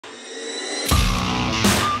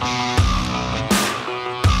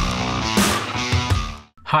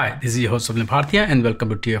Hi, this is your host Sublim Bhartia and welcome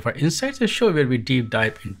to TFR Insights, a show where we deep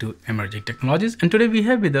dive into emerging technologies. And today we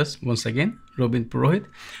have with us, once again, Robin Purohit,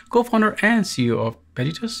 co-founder and CEO of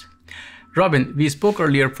Peritus. Robin, we spoke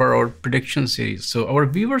earlier for our prediction series, so our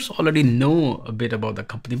viewers already know a bit about the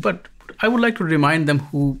company, but I would like to remind them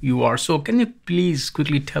who you are. So can you please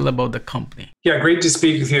quickly tell about the company? Yeah, great to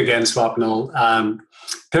speak with you again, Swapnil.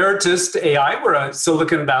 Peritus.ai, we're a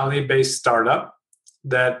Silicon Valley-based startup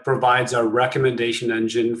that provides a recommendation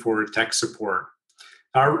engine for tech support.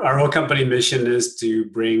 Our whole company mission is to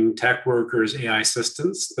bring tech workers AI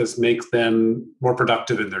assistants that make them more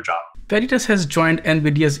productive in their job. Peritus has joined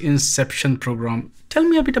Nvidia's Inception program. Tell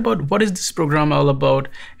me a bit about what is this program all about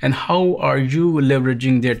and how are you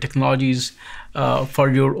leveraging their technologies for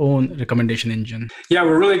your own recommendation engine? Yeah,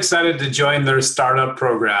 we're really excited to join their startup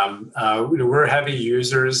program. We're heavy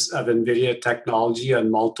users of Nvidia technology on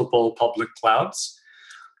multiple public clouds.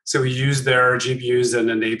 So we use their GPUs and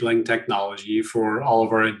enabling technology for all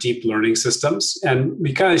of our deep learning systems. And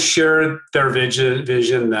we kind of share their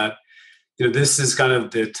vision that this is kind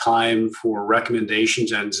of the time for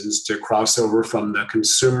recommendations engines to cross over from the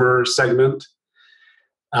consumer segment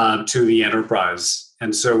to the enterprise.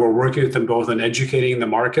 And so we're working with them both on educating the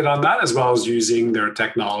market on that, as well as using their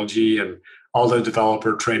technology and all the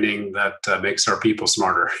developer training that makes our people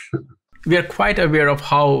smarter. We are quite aware of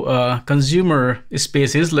how consumer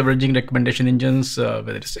space is leveraging recommendation engines,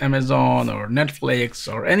 whether it's Amazon or Netflix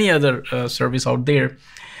or any other service out there.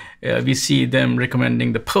 We see them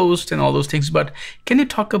recommending the post and all those things. But can you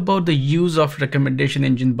talk about the use of recommendation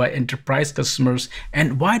engine by enterprise customers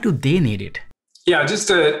and why do they need it? Yeah, just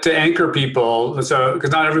to anchor people, so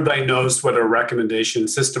because not everybody knows what a recommendation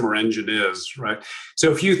system or engine is, right?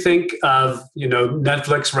 So if you think of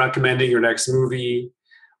Netflix recommending your next movie,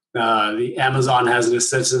 the Amazon has an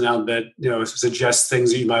assistant now that suggests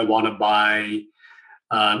things that you might want to buy.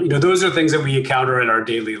 Those are things that we encounter in our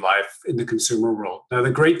daily life in the consumer world. Now,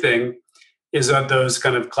 the great thing is that those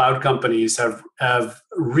kind of cloud companies have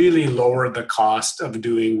really lowered the cost of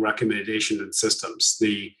doing recommendation systems.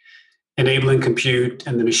 The enabling compute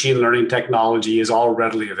and the machine learning technology is all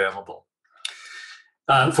readily available.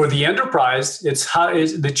 For the enterprise,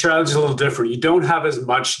 the challenge is a little different. You don't have as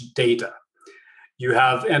much data. You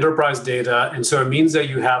have enterprise data, and so it means that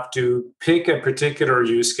you have to pick a particular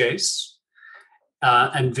use case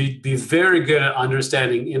and be very good at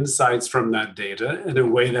understanding insights from that data in a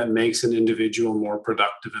way that makes an individual more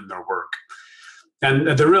productive in their work. And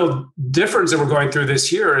the real difference that we're going through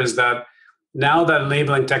this year is that now that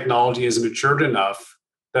enabling technology is matured enough,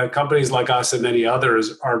 that companies like us and many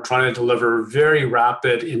others are trying to deliver very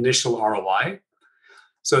rapid initial ROI,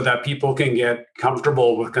 so that people can get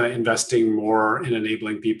comfortable with kind of investing more in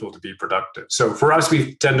enabling people to be productive. So for us,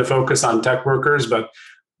 we tend to focus on tech workers, but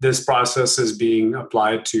this process is being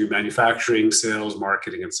applied to manufacturing, sales,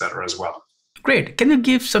 marketing, et cetera, as well. Great. Can you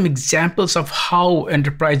give some examples of how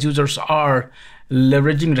enterprise users are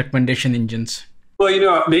leveraging recommendation engines?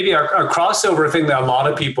 Well, maybe a crossover thing that a lot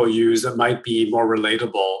of people use that might be more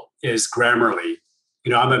relatable is Grammarly.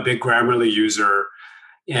 I'm a big Grammarly user.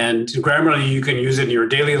 And Grammarly, you can use it in your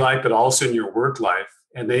daily life, but also in your work life.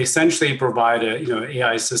 And they essentially provide a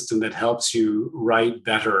AI system that helps you write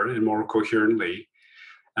better and more coherently,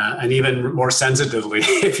 and even more sensitively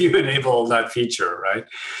if you enable that feature, right?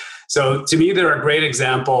 So to me, they're a great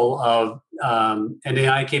example of an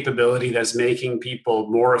AI capability that's making people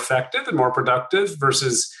more effective and more productive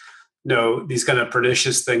versus these kind of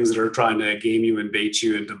pernicious things that are trying to game you and bait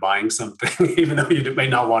you into buying something, even though you may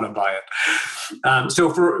not want to buy it. So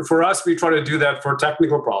for us, we try to do that for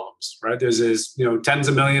technical problems, right? There's tens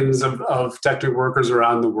of millions of technical workers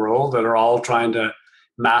around the world that are all trying to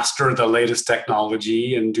master the latest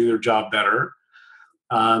technology and do their job better.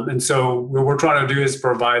 And so what we're trying to do is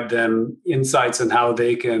provide them insights on how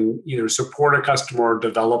they can either support a customer or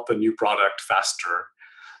develop a new product faster.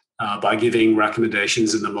 By giving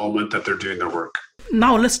recommendations in the moment that they're doing their work.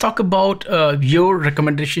 Now let's talk about your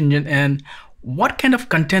recommendation engine and what kind of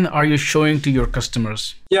content are you showing to your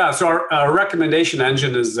customers? Yeah, so our recommendation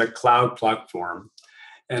engine is a cloud platform,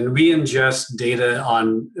 and we ingest data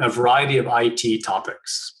on a variety of IT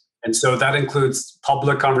topics. And so that includes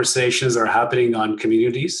public conversations that are happening on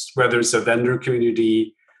communities, whether it's a vendor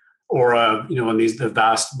community or the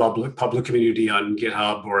vast public community on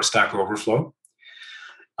GitHub or Stack Overflow.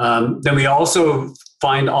 Then we also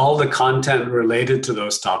find all the content related to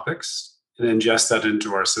those topics and ingest that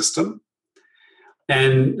into our system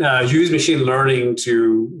and use machine learning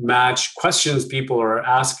to match questions people are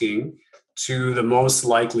asking to the most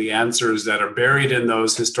likely answers that are buried in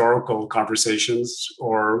those historical conversations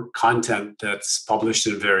or content that's published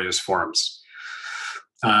in various forms.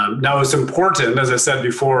 Now, what's important, as I said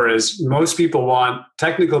before, is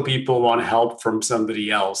technical people want help from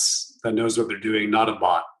somebody else that knows what they're doing, not a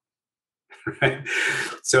bot. Right?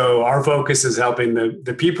 So our focus is helping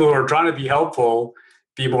the people who are trying to be helpful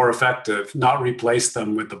be more effective, not replace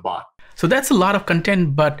them with the bot. So that's a lot of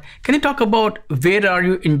content, but can you talk about where are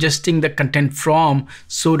you ingesting the content from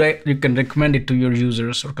so that you can recommend it to your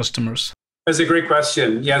users or customers? That's a great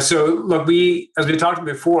question. Yeah. So look, as we talked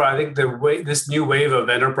before, I think this new wave of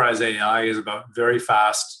enterprise AI is about very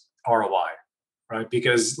fast ROI, right?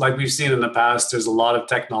 Because like we've seen in the past, there's a lot of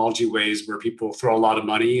technology ways where people throw a lot of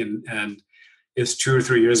money and it's 2 or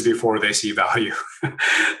 3 years before they see value.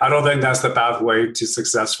 I don't think that's the pathway to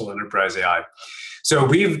successful enterprise AI. So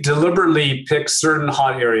we've deliberately picked certain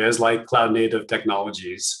hot areas like cloud native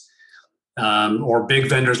technologies, or big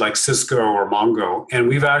vendors like Cisco or Mongo. And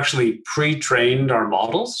we've actually pre-trained our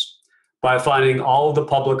models by finding all the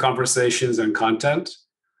public conversations and content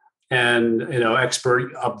and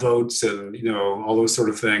expert upvotes and all those sort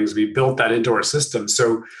of things. We built that into our system.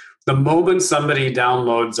 So the moment somebody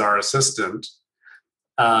downloads our assistant,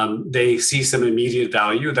 they see some immediate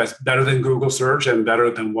value that's better than Google search and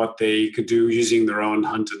better than what they could do using their own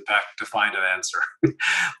hunt and peck to find an answer.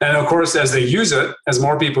 And of course, as they use it, as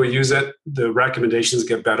more people use it, the recommendations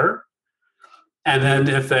get better. And then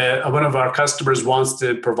if one of our customers wants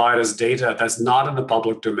to provide us data that's not in the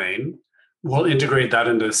public domain, we'll integrate that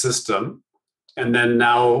into the system. And then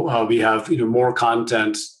now we have more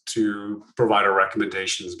content to provide our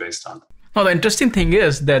recommendations based on. Now, the interesting thing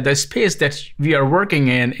is that the space that we are working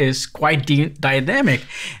in is quite dynamic.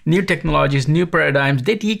 New technologies, new paradigms,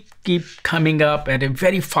 they keep coming up at a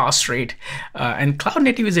very fast rate. And cloud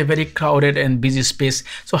native is a very crowded and busy space.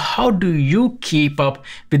 So how do you keep up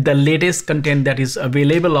with the latest content that is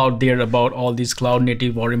available out there about all these cloud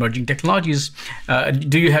native or emerging technologies?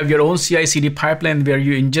 Do you have your own CI/CD pipeline where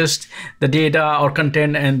you ingest the data or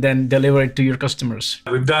content and then deliver it to your customers?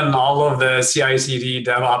 We've done all of the CI/CD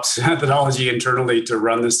DevOps methodology internally to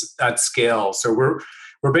run this at scale. So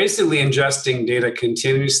we're basically ingesting data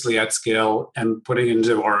continuously at scale and putting it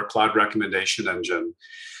into our cloud recommendation engine.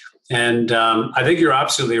 And I think you're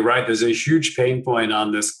absolutely right. There's a huge pain point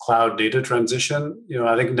on this cloud data transition.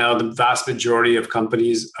 I think now the vast majority of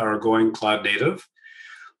companies are going cloud native,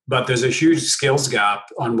 but there's a huge skills gap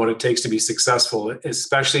on what it takes to be successful,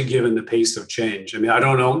 especially given the pace of change. I mean, I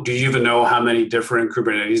don't know, do you even know how many different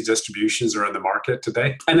Kubernetes distributions are in the market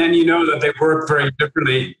today? And then that they work very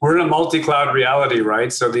differently. We're in a multi-cloud reality,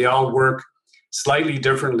 right? So they all work slightly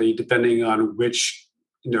differently depending on which,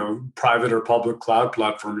 private or public cloud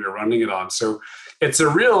platform you're running it on. So it's a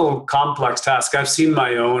real complex task. I've seen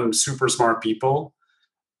my own super smart people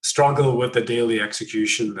struggle with the daily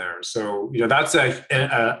execution there. So, that's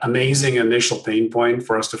a amazing initial pain point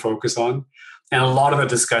for us to focus on. And a lot of the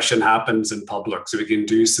discussion happens in public, so we can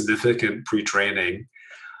do significant pre-training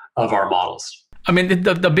of our models. I mean,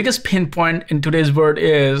 the biggest pain point in today's world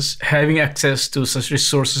is having access to such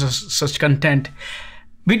resources, such content.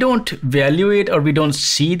 We don't value it or we don't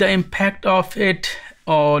see the impact of it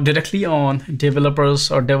directly on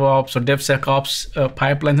developers or DevOps or DevSecOps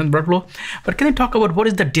pipelines and workflow. But can you talk about what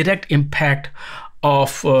is the direct impact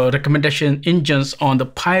of recommendation engines on the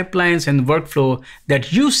pipelines and workflow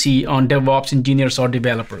that you see on DevOps engineers or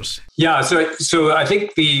developers? Yeah, so I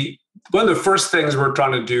think one of the first things we're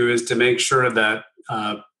trying to do is to make sure that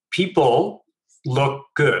people look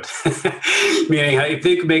good. Meaning, if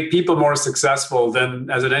they can make people more successful, then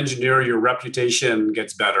as an engineer, your reputation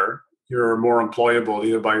gets better. You're more employable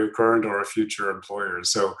either by your current or future employers.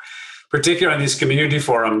 So particularly on these community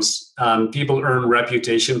forums, people earn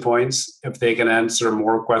reputation points if they can answer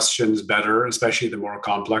more questions better, especially the more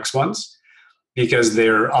complex ones, because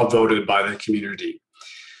they're upvoted by the community.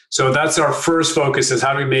 So that's our first focus, is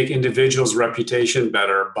how do we make individuals' reputation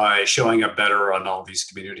better by showing up better on all these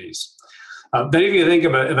communities. Then if you think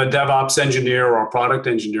of a DevOps engineer or a product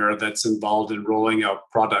engineer that's involved in rolling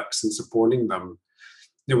out products and supporting them,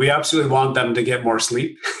 we absolutely want them to get more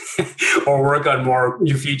sleep or work on more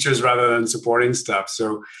new features rather than supporting stuff.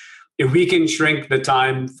 So if we can shrink the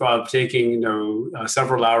time from taking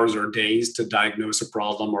several hours or days to diagnose a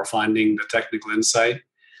problem or finding the technical insight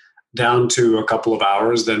down to a couple of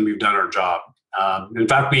hours, then we've done our job. In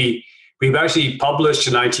fact, we've actually published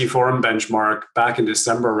an IT forum benchmark back in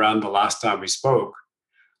December, around the last time we spoke,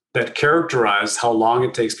 that characterized how long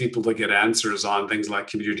it takes people to get answers on things like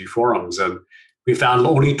community forums. And we found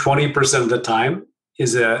only 20% of the time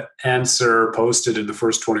is an answer posted in the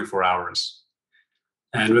first 24 hours.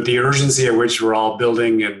 And with the urgency at which we're all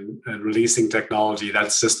building and releasing technology,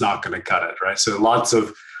 that's just not going to cut it, right? So lots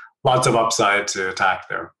of upside to attack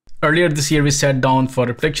there. Earlier this year, we sat down for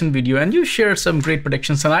a prediction video and you shared some great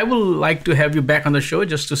predictions. And I would like to have you back on the show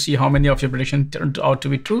just to see how many of your predictions turned out to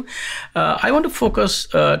be true. I want to focus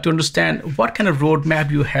to understand what kind of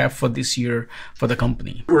roadmap you have for this year for the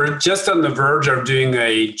company. We're just on the verge of doing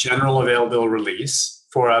a general available release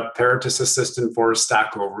for a Peritus assistant for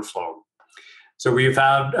Stack Overflow. So we've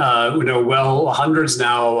had, hundreds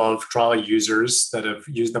now of trial users that have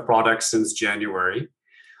used the product since January.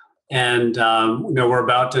 And we're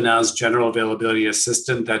about to announce general availability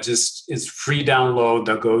assistant that just is free download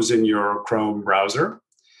that goes in your Chrome browser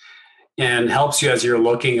and helps you as you're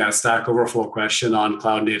looking at Stack Overflow question on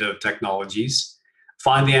cloud native technologies,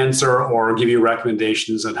 find the answer or give you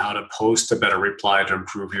recommendations on how to post a better reply to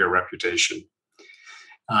improve your reputation.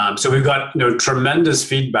 So we've got tremendous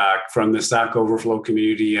feedback from the Stack Overflow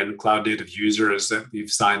community and cloud native users that we've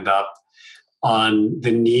signed up on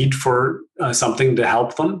the need for something to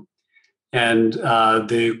help them and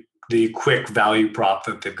the quick value prop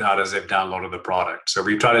that they've got as they've downloaded the product. So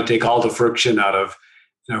we try to take all the friction out of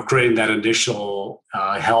creating that initial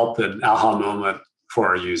help and aha moment for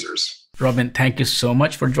our users. Robin, thank you so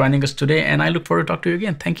much for joining us today, and I look forward to talk to you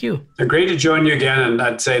again. Thank you. Great to join you again, and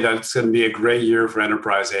I'd say that it's going to be a great year for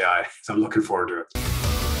enterprise AI. So I'm looking forward to it.